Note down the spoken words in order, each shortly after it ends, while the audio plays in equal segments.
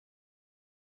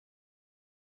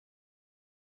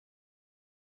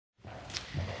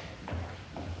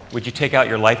would you take out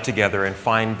your Life Together and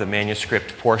find the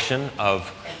manuscript portion of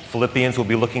Philippians we'll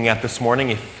be looking at this morning.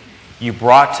 If you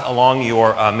brought along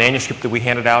your manuscript that we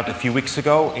handed out a few weeks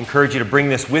ago, I encourage you to bring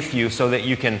this with you so that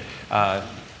you can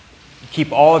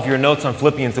keep all of your notes on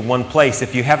Philippians in one place.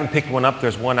 If you haven't picked one up,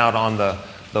 there's one out on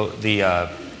the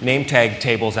name tag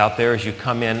tables out there as you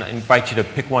come in. I invite you to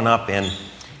pick one up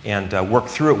and work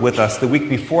through it with us the week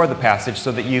before the passage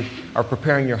so that you are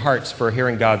preparing your hearts for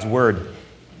hearing God's Word.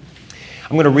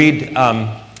 I'm going to read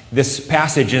this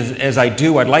passage. As I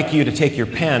do, I'd like you to take your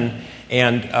pen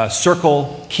and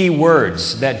circle key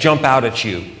words that jump out at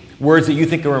you, words that you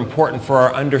think are important for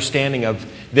our understanding of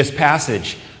this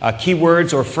passage, key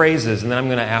words or phrases, and then I'm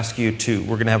going to ask you to,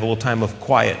 we're going to have a little time of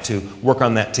quiet to work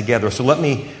on that together. So let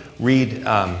me read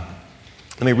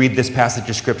this passage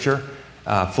of Scripture,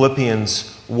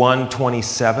 Philippians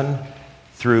 1:27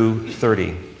 through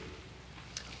 30.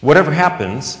 Whatever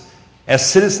happens, as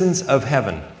citizens of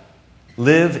heaven,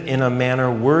 live in a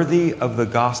manner worthy of the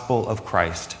gospel of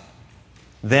Christ.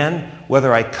 Then,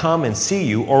 whether I come and see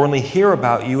you or only hear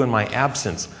about you in my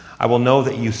absence, I will know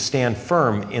that you stand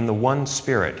firm in the one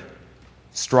Spirit,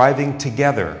 striving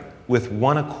together with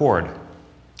one accord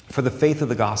for the faith of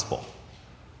the gospel,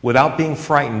 without being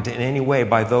frightened in any way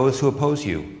by those who oppose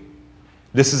you.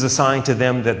 This is a sign to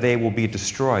them that they will be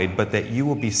destroyed, but that you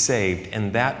will be saved,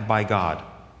 and that by God.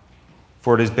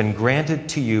 For it has been granted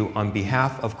to you on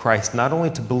behalf of Christ not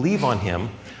only to believe on him,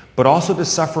 but also to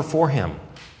suffer for him,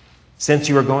 since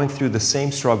you are going through the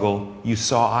same struggle you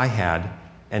saw I had,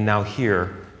 and now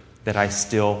hear that I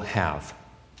still have.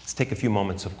 Let's take a few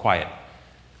moments of quiet.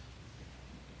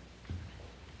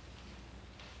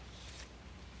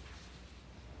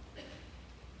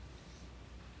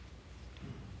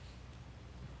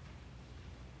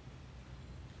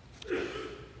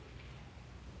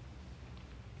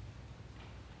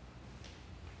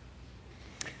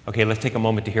 Okay, let's take a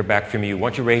moment to hear back from you. Why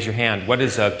don't you raise your hand? What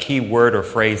is a key word or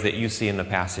phrase that you see in the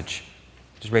passage?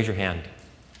 Just raise your hand.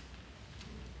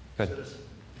 Good.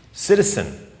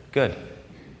 Citizen. Good.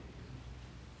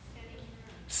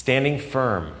 Standing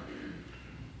firm.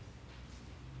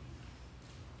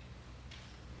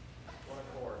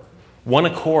 One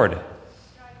accord.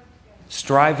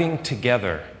 Striving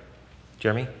together.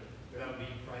 Jeremy?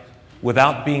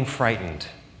 Without being frightened.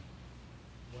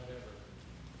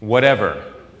 Whatever.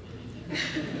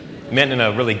 Meant in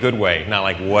a really good way, not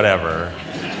like whatever.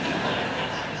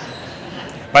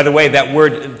 By the way, that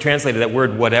word, translated, that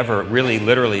word whatever, really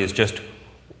literally is just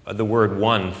the word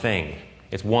one thing.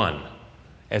 It's one.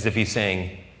 As if he's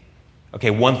saying,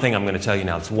 okay, one thing I'm going to tell you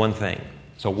now. It's one thing.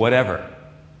 So whatever.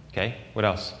 Okay, what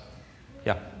else?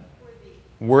 Yeah.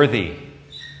 Worthy.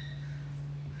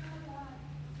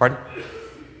 Pardon?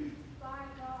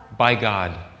 By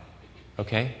God.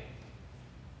 Okay.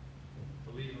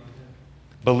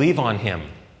 Believe on him.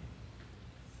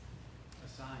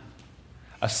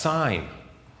 A sign.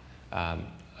 A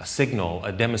signal,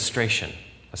 a demonstration,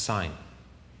 a sign.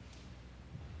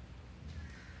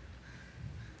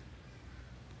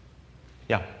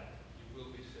 Yeah.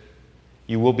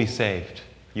 You will be saved.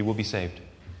 You will be saved.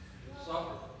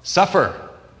 Suffer.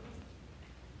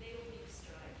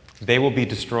 They will be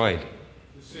destroyed.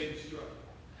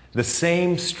 The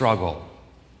same struggle.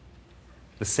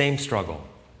 The same struggle.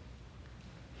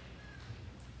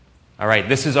 All right,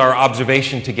 this is our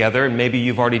observation together, and maybe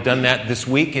you've already done that this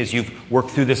week as you've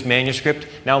worked through this manuscript.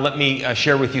 Now let me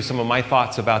share with you some of my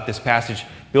thoughts about this passage,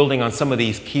 building on some of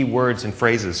these key words and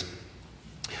phrases.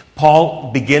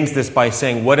 Paul begins this by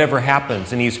saying, whatever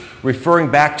happens, and he's referring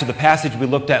back to the passage we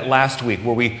looked at last week,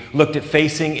 where we looked at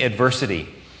facing adversity.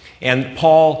 And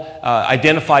Paul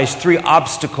identifies three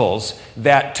obstacles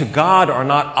that to God are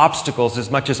not obstacles as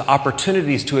much as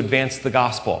opportunities to advance the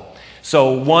gospel.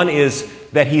 So one is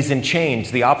that he's in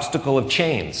chains, the obstacle of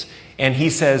chains. And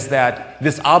he says that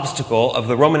this obstacle of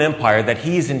the Roman Empire, that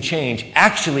he's in chains,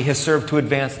 actually has served to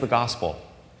advance the gospel.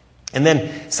 And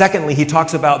then secondly, he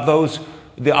talks about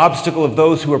the obstacle of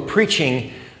those who are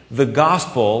preaching the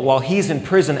gospel while he's in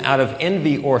prison out of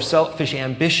envy or selfish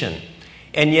ambition.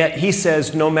 And yet he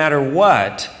says no matter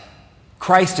what,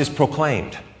 Christ is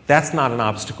proclaimed. That's not an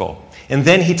obstacle. And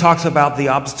then he talks about the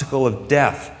obstacle of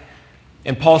death.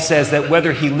 And Paul says that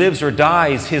whether he lives or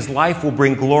dies, his life will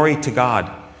bring glory to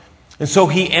God. And so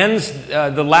he ends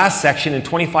the last section in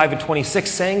 25 and 26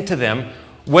 saying to them,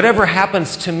 whatever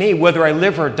happens to me, whether I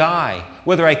live or die,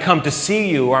 whether I come to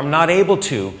see you or I'm not able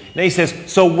to. And he says,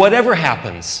 so whatever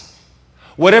happens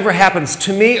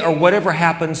to me or whatever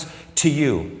happens to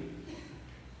you.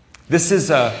 This is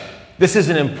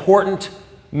an important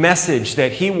message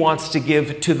that he wants to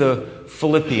give to the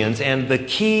Philippians, and the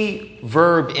key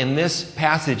verb in this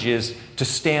passage is to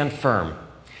stand firm.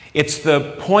 It's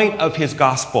the point of his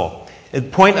gospel, the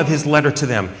point of his letter to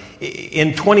them.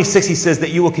 In 26, he says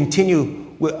that I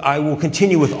will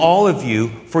continue with all of you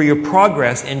for your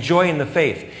progress and joy in the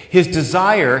faith. His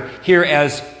desire here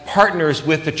as partners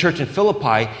with the church in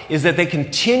Philippi is that they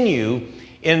continue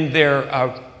in their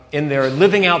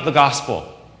living out the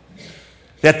gospel,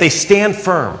 that they stand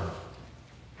firm,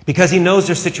 because he knows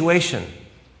their situation.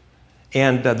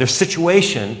 And their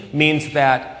situation means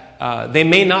that they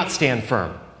may not stand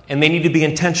firm, and they need to be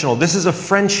intentional. This is a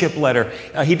friendship letter.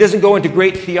 He doesn't go into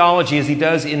great theology as he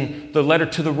does in the letter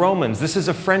to the Romans. This is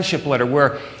a friendship letter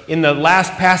where in the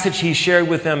last passage he shared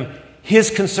with them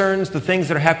his concerns, the things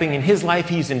that are happening in his life.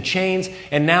 He's in chains,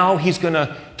 and now he's going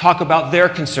to talk about their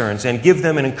concerns and give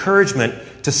them an encouragement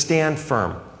to stand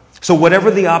firm. So whatever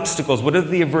the obstacles, whatever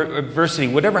the adversity,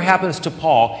 whatever happens to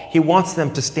Paul, he wants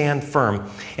them to stand firm.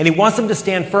 And he wants them to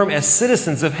stand firm as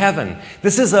citizens of heaven.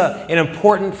 This is an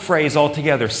important phrase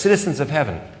altogether, citizens of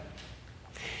heaven.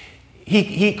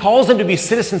 He calls them to be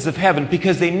citizens of heaven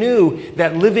because they knew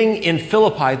that living in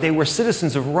Philippi, they were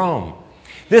citizens of Rome.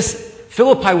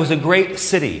 Philippi was a great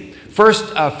city,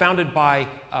 first founded by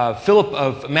Philip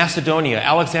of Macedonia,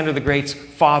 Alexander the Great's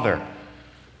father.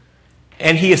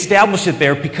 And he established it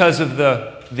there because of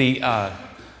the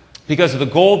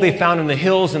gold they found in the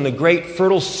hills and the great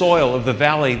fertile soil of the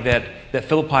valley that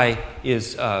Philippi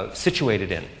is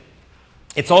situated in.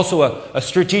 It's also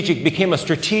became a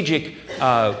strategic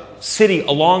city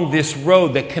along this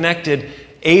road that connected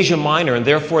Asia Minor, and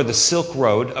therefore the Silk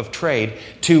Road of trade,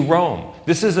 to Rome.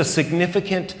 This is a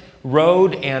significant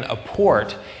road and a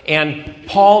port, and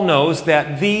Paul knows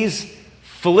that these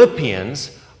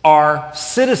Philippians are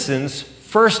citizens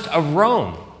first of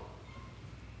Rome.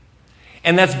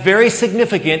 And that's very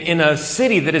significant in a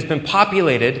city that has been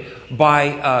populated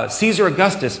by Caesar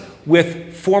Augustus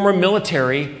with former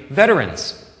military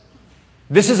veterans.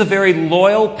 This is a very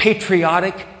loyal,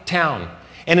 patriotic town.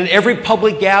 And in every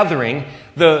public gathering,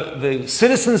 the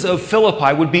citizens of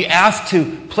Philippi would be asked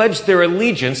to pledge their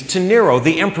allegiance to Nero,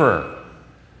 the emperor.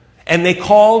 And they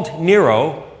called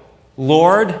Nero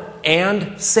Lord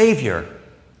and Savior.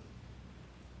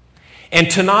 And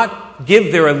to not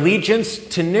give their allegiance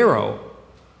to Nero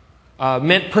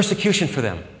meant persecution for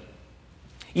them,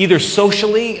 either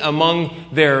socially among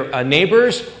their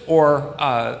neighbors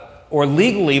or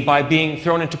legally by being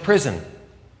thrown into prison.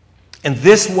 And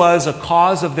this was a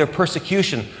cause of their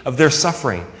persecution, of their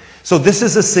suffering. So this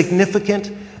is a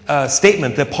significant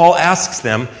statement that Paul asks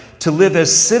them to live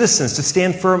as citizens, to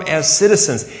stand firm as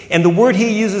citizens. And the word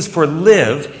he uses for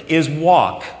live is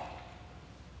walk.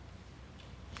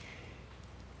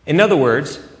 In other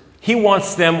words, he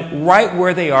wants them right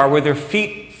where they are, with their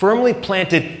feet firmly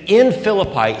planted in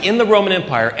Philippi, in the Roman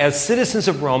Empire, as citizens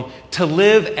of Rome, to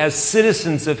live as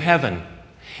citizens of heaven.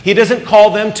 He doesn't call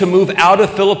them to move out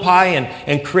of Philippi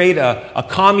and create a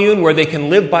commune where they can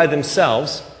live by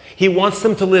themselves. He wants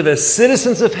them to live as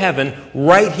citizens of heaven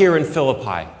right here in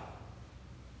Philippi.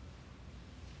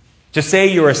 To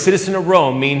say you're a citizen of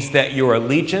Rome means that your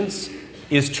allegiance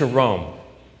is to Rome.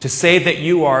 To say that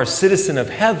you are a citizen of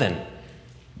heaven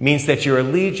means that your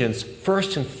allegiance,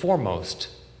 first and foremost,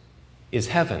 is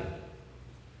heaven.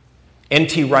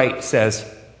 N.T. Wright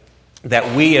says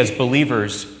that we as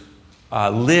believers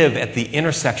live at the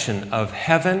intersection of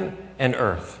heaven and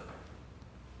earth.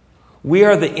 We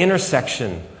are the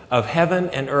intersection of heaven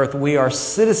and earth. We are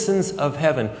citizens of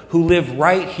heaven who live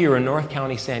right here in North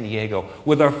County, San Diego,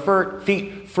 with our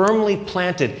feet firmly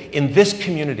planted in this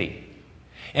community,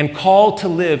 and called to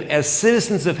live as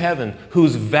citizens of heaven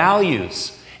whose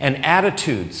values and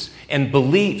attitudes and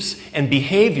beliefs and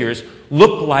behaviors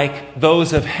look like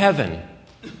those of heaven,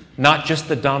 not just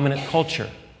the dominant culture.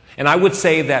 And I would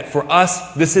say that for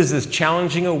us, this is as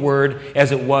challenging a word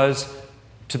as it was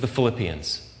to the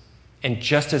Philippians, and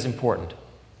just as important.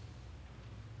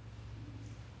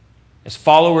 As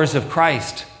followers of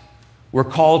Christ, we're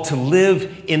called to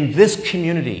live in this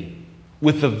community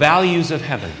with the values of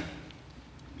heaven,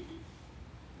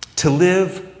 to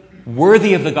live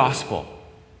worthy of the gospel.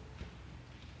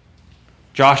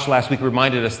 Josh last week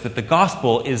reminded us that the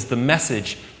gospel is the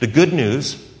message, the good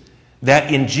news,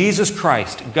 that in Jesus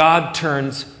Christ, God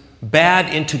turns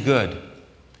bad into good,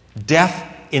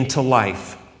 death into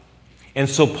life. And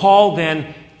so Paul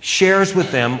then shares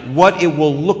with them what it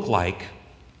will look like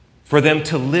for them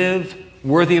to live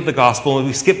worthy of the gospel. And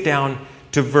we skip down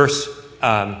to verse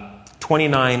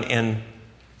 29 and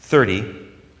 30.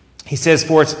 He says,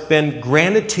 "For it's been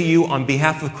granted to you on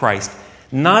behalf of Christ,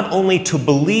 not only to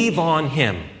believe on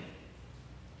him,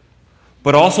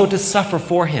 but also to suffer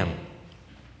for him.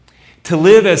 To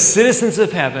live as citizens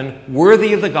of heaven,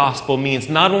 worthy of the gospel, means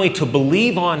not only to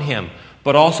believe on him,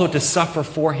 but also to suffer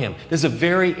for him. This is a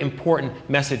very important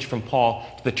message from Paul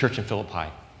to the church in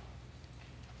Philippi.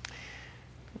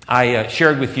 I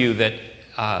shared with you that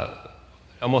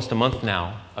almost a month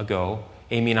now ago,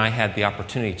 Amy and I had the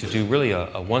opportunity to do really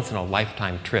a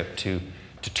once-in-a-lifetime trip to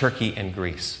Turkey and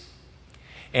Greece.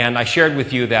 And I shared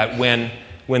with you that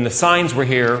when the signs were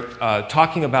here,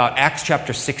 talking about Acts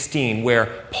chapter 16,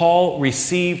 where Paul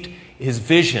received his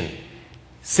vision,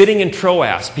 sitting in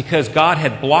Troas, because God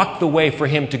had blocked the way for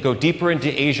him to go deeper into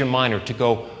Asia Minor, to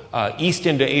go east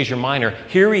into Asia Minor.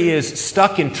 Here he is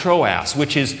stuck in Troas,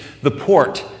 which is the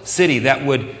port city that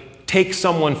would take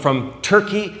someone from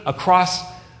Turkey across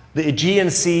the Aegean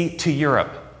Sea to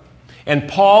Europe. And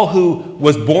Paul, who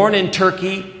was born in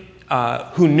Turkey,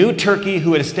 who knew Turkey,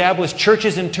 who had established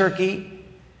churches in Turkey,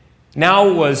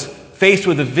 now was faced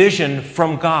with a vision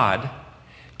from God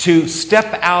to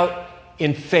step out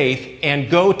in faith and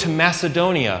go to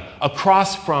Macedonia,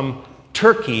 across from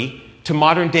Turkey to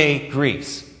modern-day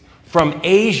Greece, from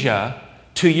Asia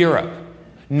to Europe.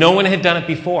 No one had done it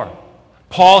before.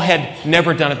 Paul had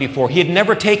never done it before. He had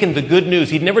never taken the good news.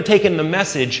 He'd never taken the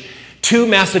message to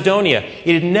Macedonia.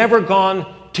 It had never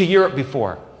gone to Europe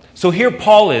before. So here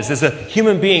Paul is, as a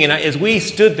human being, and as we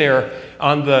stood there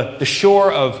on the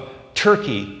shore of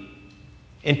Turkey,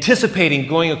 anticipating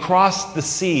going across the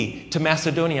sea to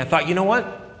Macedonia, I thought, you know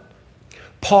what?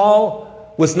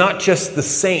 Paul was not just the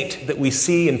saint that we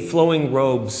see in flowing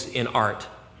robes in art.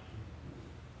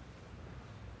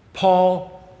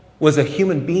 Paul was a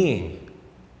human being,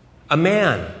 a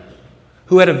man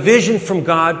who had a vision from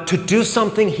God to do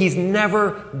something he's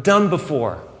never done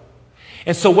before.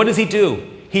 And so what does he do?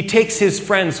 He takes his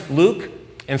friends Luke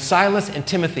and Silas and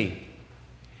Timothy,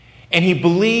 and he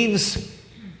believes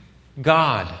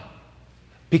God.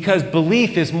 Because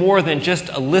belief is more than just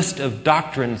a list of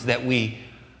doctrines that we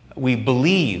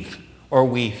believe or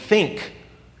we think.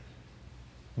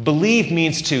 Believe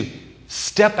means to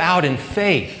step out in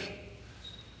faith.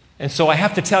 And so I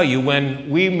have to tell you, when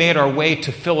we made our way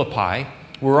to Philippi,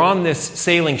 we're on this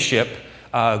sailing ship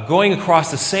going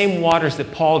across the same waters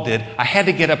that Paul did. I had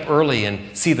to get up early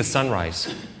and see the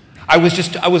sunrise. I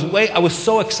was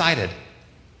so excited.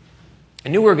 I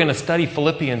knew we were going to study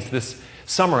Philippians this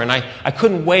summer, and I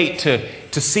couldn't wait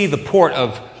to see the port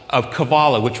of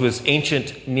Kavala, which was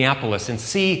ancient Neapolis, and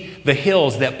see the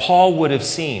hills that Paul would have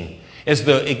seen as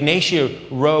the Ignatia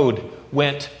Road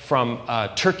went from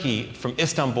Turkey, from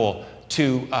Istanbul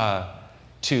to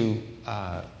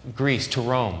Greece, to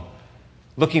Rome.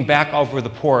 Looking back over the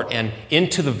port and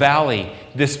into the valley,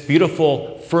 this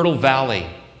beautiful, fertile valley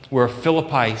where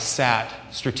Philippi sat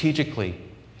strategically,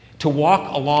 to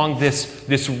walk along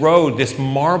this road, this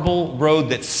marble road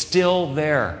that's still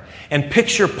there, and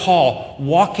picture Paul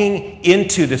walking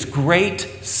into this great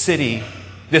city,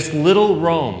 this little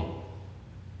Rome,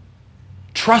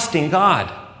 trusting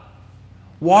God,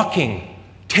 walking,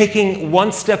 taking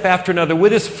one step after another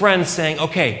with his friends, saying,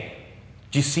 okay,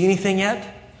 do you see anything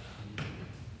yet?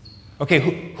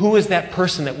 Okay, who is that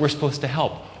person that we're supposed to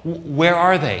help? Where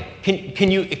are they?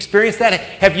 Can you experience that?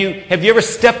 Have you ever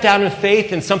stepped out in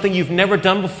faith in something you've never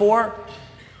done before?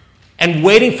 And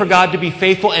waiting for God to be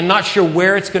faithful and not sure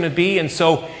where it's going to be. And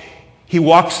so he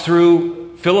walks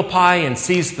through Philippi and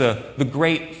sees the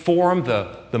great forum,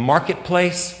 the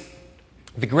marketplace,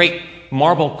 the great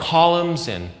marble columns,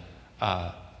 and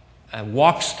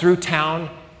walks through town.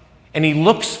 And he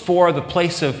looks for the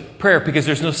place of prayer because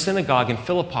there's no synagogue in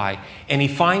Philippi. And he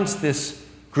finds this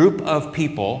group of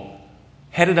people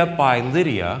headed up by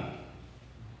Lydia,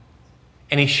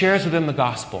 and he shares with them the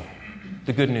gospel,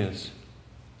 the good news.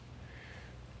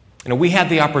 We had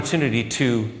the opportunity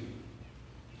to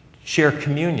share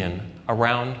communion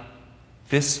around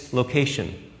this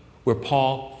location where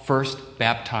Paul first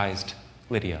baptized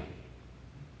Lydia,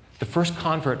 the first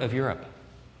convert of Europe.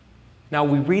 Now,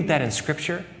 we read that in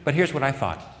Scripture, but here's what I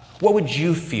thought. What would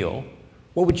you feel?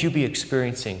 What would you be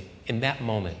experiencing in that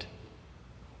moment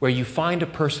where you find a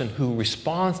person who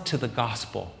responds to the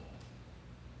gospel,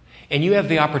 and you have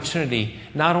the opportunity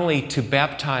not only to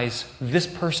baptize this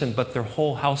person, but their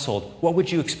whole household? What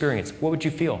would you experience? What would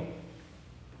you feel?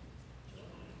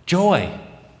 Joy.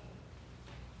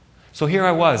 So here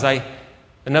I was.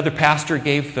 Another pastor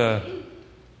gave the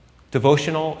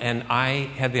devotional, and I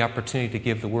had the opportunity to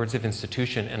give the words of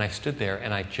institution, and I stood there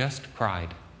and I just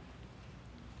cried.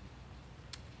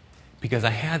 Because I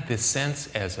had this sense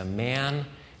as a man,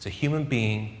 as a human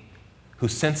being, who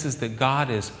senses that God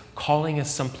is calling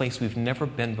us someplace we've never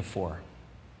been before.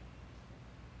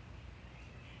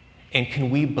 And can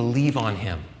we believe on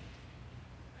him?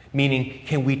 Meaning,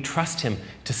 can we trust him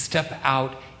to step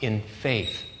out in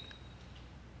faith?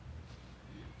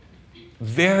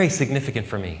 Very significant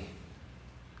for me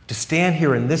to stand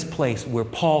here in this place where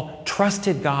Paul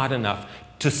trusted God enough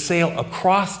to sail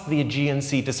across the Aegean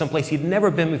Sea to someplace he'd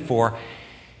never been before,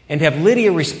 and have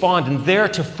Lydia respond, and there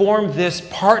to form this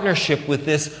partnership with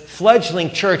this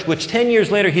fledgling church, which 10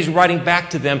 years later he's writing back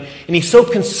to them, and he's so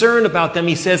concerned about them,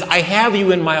 he says, I have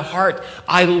you in my heart.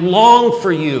 I long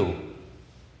for you.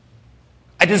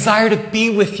 I desire to be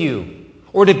with you,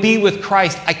 or to be with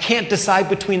Christ. I can't decide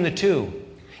between the two.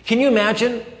 Can you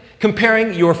imagine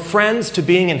comparing your friends to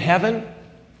being in heaven?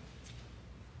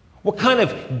 What kind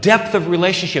of depth of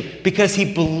relationship? Because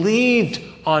he believed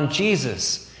on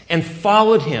Jesus and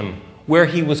followed him where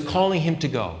he was calling him to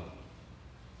go.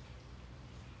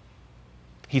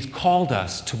 He's called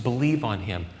us to believe on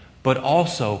him, but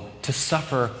also to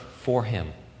suffer for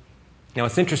him. Now,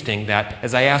 it's interesting that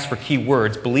as I asked for key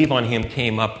words, believe on him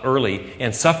came up early,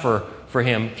 and suffer for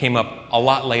him came up a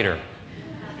lot later.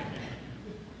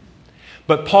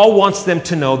 But Paul wants them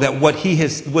to know that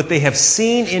what they have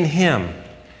seen in him,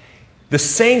 the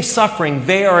same suffering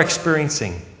they are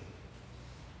experiencing,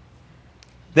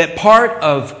 that part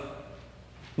of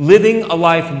living a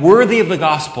life worthy of the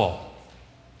gospel,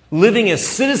 living as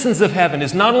citizens of heaven,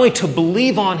 is not only to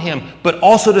believe on him, but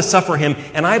also to suffer him.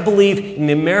 And I believe in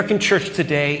the American church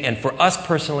today, and for us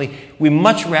personally, we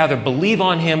much rather believe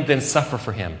on him than suffer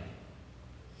for him.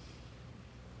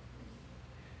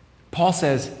 Paul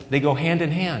says they go hand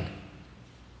in hand.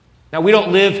 Now, we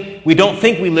don't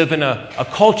think we live in a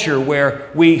culture where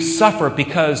we suffer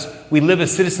because we live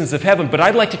as citizens of heaven, but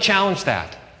I'd like to challenge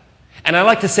that. And I'd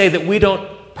like to say that we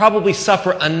don't probably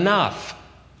suffer enough,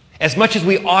 as much as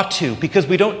we ought to, because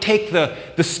we don't take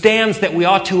the stands that we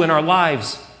ought to in our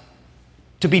lives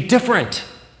to be different.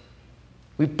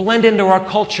 We blend into our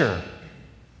culture.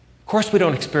 Of course we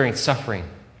don't experience suffering.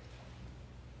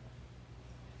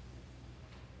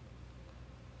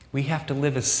 We have to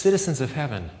live as citizens of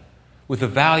heaven with the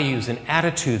values and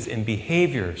attitudes and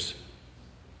behaviors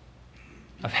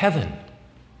of heaven.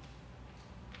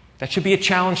 That should be a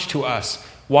challenge to us.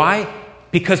 Why?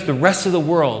 Because the rest of the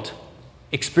world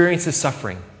experiences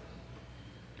suffering.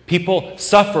 People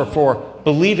suffer for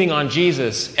believing on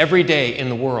Jesus every day in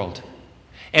the world.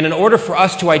 And in order for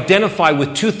us to identify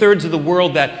with 2/3 of the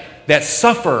world that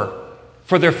suffer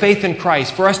for their faith in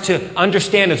Christ, for us to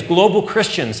understand as global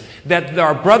Christians that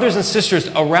our brothers and sisters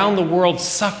around the world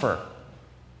suffer,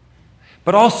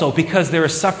 but also because there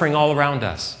is suffering all around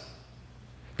us.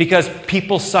 Because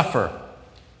people suffer.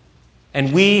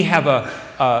 And we have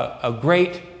a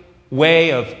great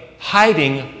way of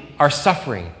hiding our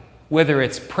suffering, whether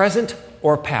it's present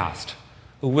or past.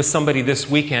 I was with somebody this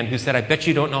weekend who said, I bet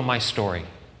you don't know my story.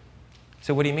 I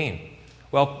said, what do you mean?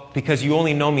 Well, because you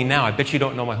only know me now, I bet you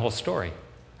don't know my whole story.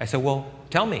 I said, well,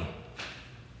 tell me.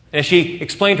 And as she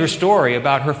explained her story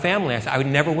about her family, I said, I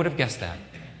never would have guessed that.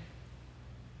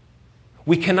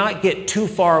 We cannot get too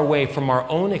far away from our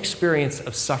own experience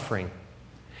of suffering,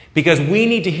 because we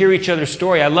need to hear each other's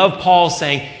story. I love Paul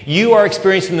saying, you are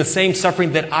experiencing the same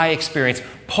suffering that I experience.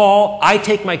 Paul, I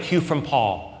take my cue from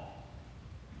Paul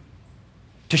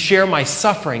to share my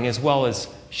suffering as well as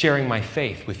sharing my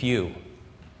faith with you.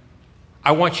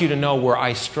 I want you to know where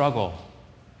I struggle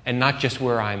and not just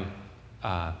where I'm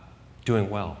doing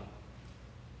well.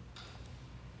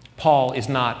 Paul is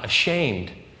not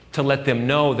ashamed to let them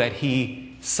know that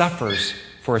he suffers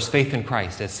for his faith in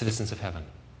Christ as citizens of heaven.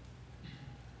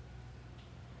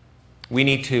 We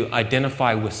need to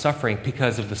identify with suffering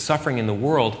because of the suffering in the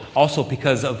world, also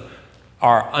because of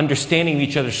our understanding of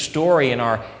each other's story and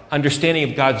our understanding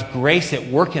of God's grace at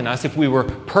work in us. If we were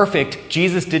perfect,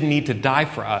 Jesus didn't need to die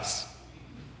for us.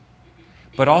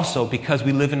 But also because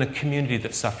we live in a community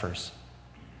that suffers.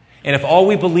 And if all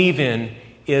we believe in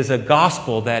is a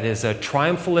gospel that is a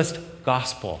triumphalist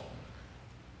gospel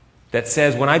that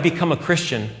says, when I become a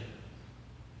Christian,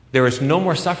 there is no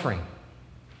more suffering.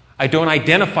 I don't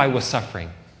identify with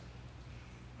suffering.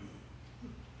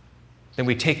 Then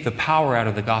we take the power out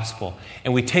of the gospel,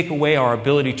 and we take away our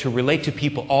ability to relate to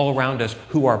people all around us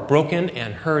who are broken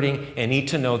and hurting and need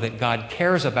to know that God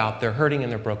cares about their hurting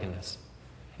and their brokenness,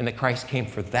 and that Christ came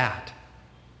for that.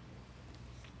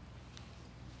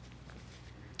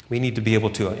 We need to be able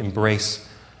to embrace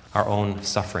our own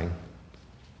suffering.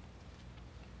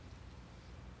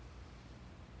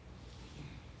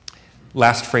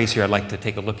 Last phrase here I'd like to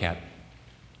take a look at.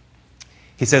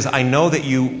 He says, I know that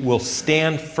you will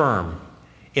stand firm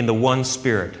in the one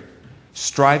Spirit,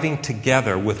 striving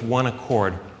together with one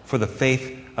accord for the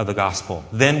faith of the gospel.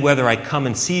 Then whether I come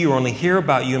and see you or only hear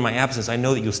about you in my absence, I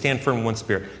know that you'll stand firm in one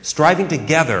spirit, striving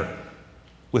together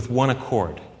with one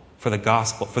accord for the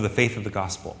gospel, for the faith of the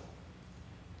gospel.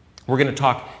 We're going to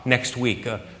talk next week,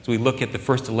 as we look at the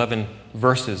first 11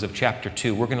 verses of chapter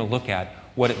 2, we're going to look at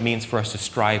what it means for us to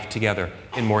strive together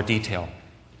in more detail.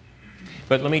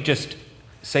 But let me just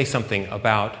say something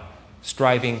about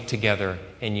striving together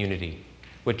in unity.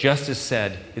 What Justice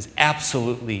said is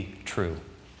absolutely true.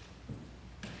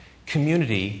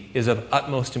 Community is of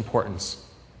utmost importance.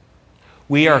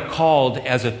 We are called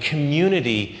as a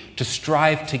community to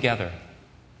strive together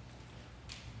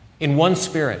in one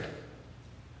spirit,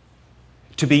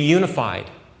 to be unified,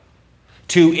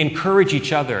 to encourage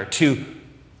each other, to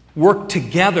work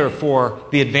together for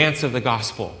the advance of the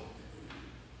gospel.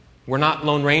 We're not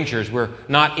lone rangers. We're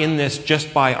not in this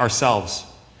just by ourselves.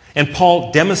 And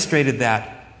Paul demonstrated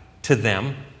that to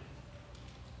them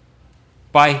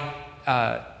by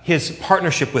his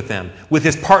partnership with them, with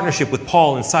his partnership with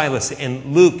Paul and Silas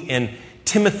and Luke and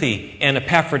Timothy and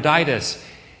Epaphroditus.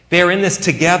 They are in this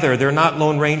together. They're not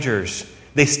lone rangers.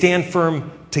 They stand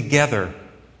firm together.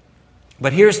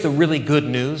 But here's the really good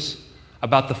news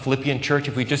about the Philippian church.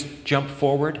 If we just jump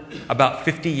forward about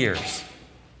 50 years,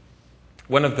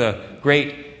 one of the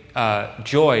great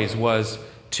joys was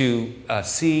to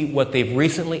see what they've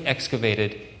recently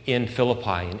excavated in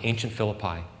Philippi, in ancient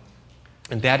Philippi.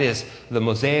 And that is the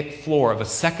mosaic floor of a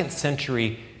 2nd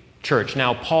century church.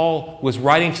 Now, Paul was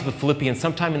writing to the Philippians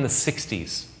sometime in the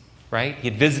 60s, right? He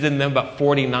had visited them about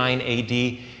 49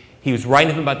 A.D. He was writing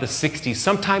to them about the 60s.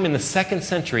 Sometime in the 2nd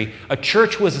century, a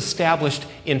church was established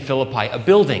in Philippi, a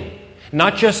building.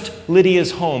 Not just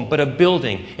Lydia's home, but a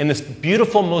building in this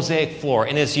beautiful mosaic floor.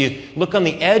 And as you look on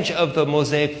the edge of the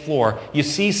mosaic floor, you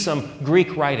see some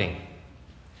Greek writing.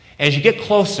 As you get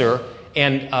closer,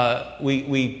 and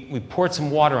we poured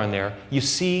some water on there, you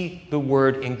see the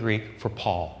word in Greek for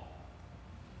Paul.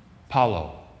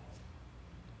 Paulo.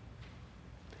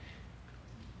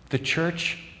 The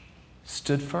church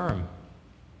stood firm.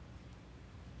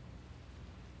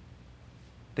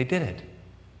 They did it.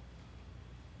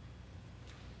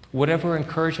 Whatever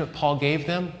encouragement Paul gave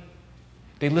them,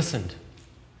 they listened.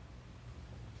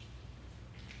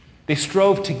 They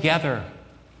strove together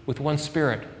with one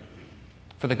spirit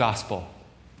for the gospel.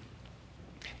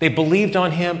 They believed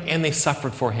on him and they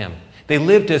suffered for him. They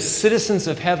lived as citizens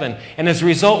of heaven, and as a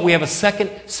result, we have a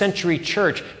 2nd century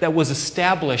church that was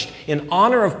established in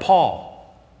honor of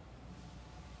Paul.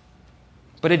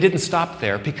 But it didn't stop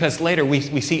there, because later we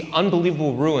see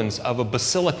unbelievable ruins of a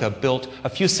basilica built a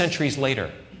few centuries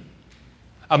later.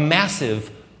 A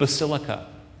massive basilica.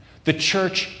 The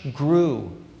church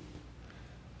grew.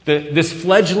 This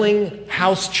fledgling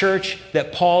house church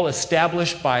that Paul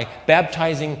established by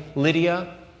baptizing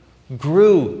Lydia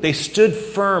grew. They stood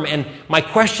firm. And my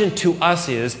question to us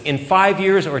is, in 5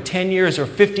 years or 10 years or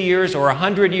 50 years or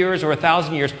 100 years or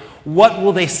 1,000 years, what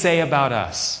will they say about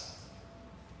us?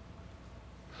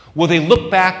 Will they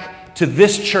look back to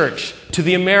this church, to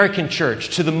the American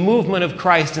church, to the movement of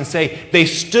Christ and say, they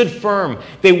stood firm,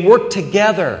 they worked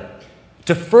together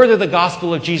to further the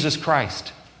gospel of Jesus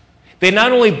Christ? They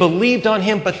not only believed on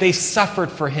him, but they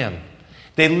suffered for him.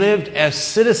 They lived as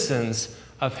citizens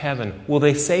of heaven. Will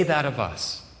they say that of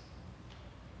us?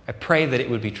 I pray that it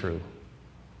would be true.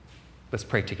 Let's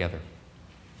pray together.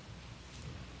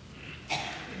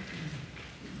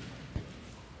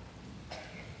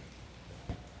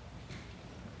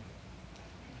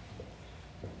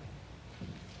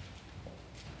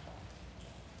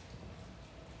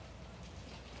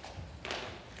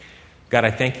 God,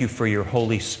 I thank you for your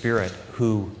Holy Spirit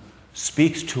who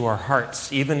speaks to our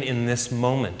hearts, even in this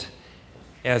moment,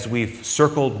 as we've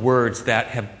circled words that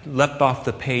have leapt off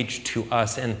the page to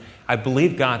us. And I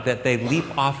believe, God, that they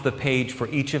leap off the page for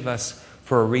each of us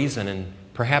for a reason. And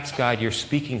perhaps, God, you're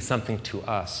speaking something to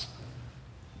us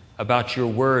about your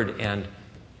word and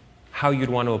how you'd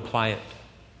want to apply it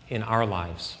in our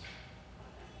lives.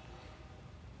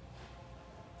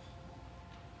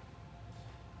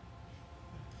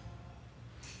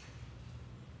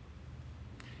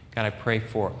 God, I pray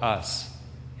for us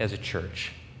as a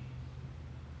church,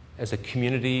 as a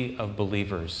community of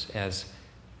believers, as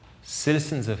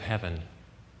citizens of heaven,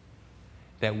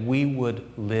 that we would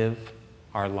live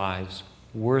our lives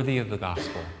worthy of the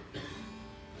gospel.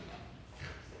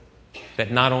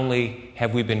 That not only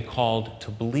have we been called to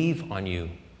believe on you,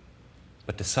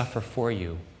 but to suffer for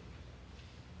you.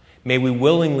 May we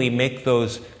willingly make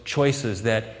those choices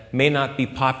that may not be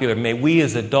popular. May we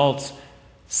as adults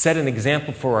set an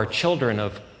example for our children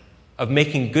of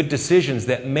making good decisions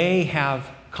that may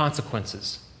have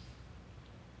consequences.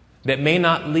 that may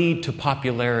not lead to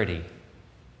popularity,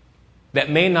 that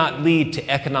may not lead to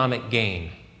economic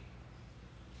gain,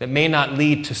 that may not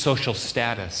lead to social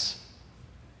status,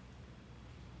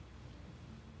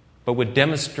 but would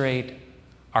demonstrate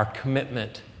our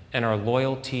commitment and our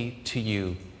loyalty to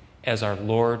you as our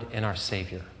Lord and our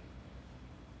Savior.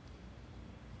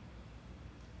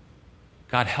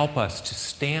 God, help us to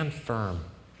stand firm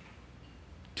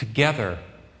together,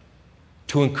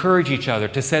 to encourage each other,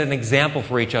 to set an example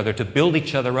for each other, to build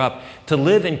each other up, to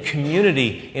live in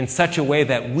community in such a way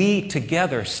that we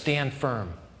together stand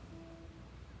firm.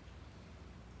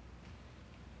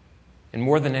 And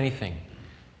more than anything,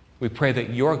 we pray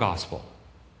that your gospel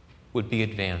would be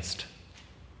advanced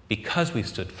because we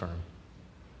stood firm.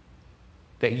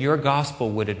 That your gospel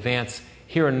would advance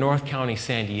here in North County,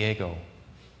 San Diego,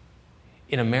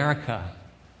 in America,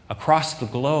 across the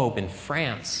globe, in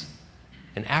France,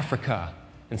 in Africa,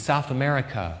 in South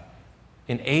America,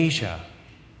 in Asia,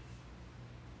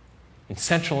 in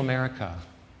Central America,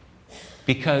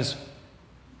 because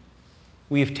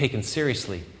we have taken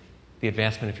seriously the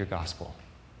advancement of your gospel.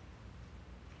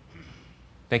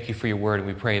 Thank you for your word, and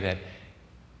we pray that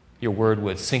your word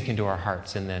would sink into our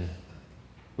hearts, and then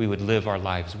we would live our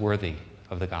lives worthy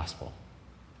of the gospel.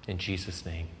 In Jesus'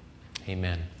 name,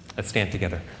 amen. Let's stand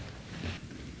together.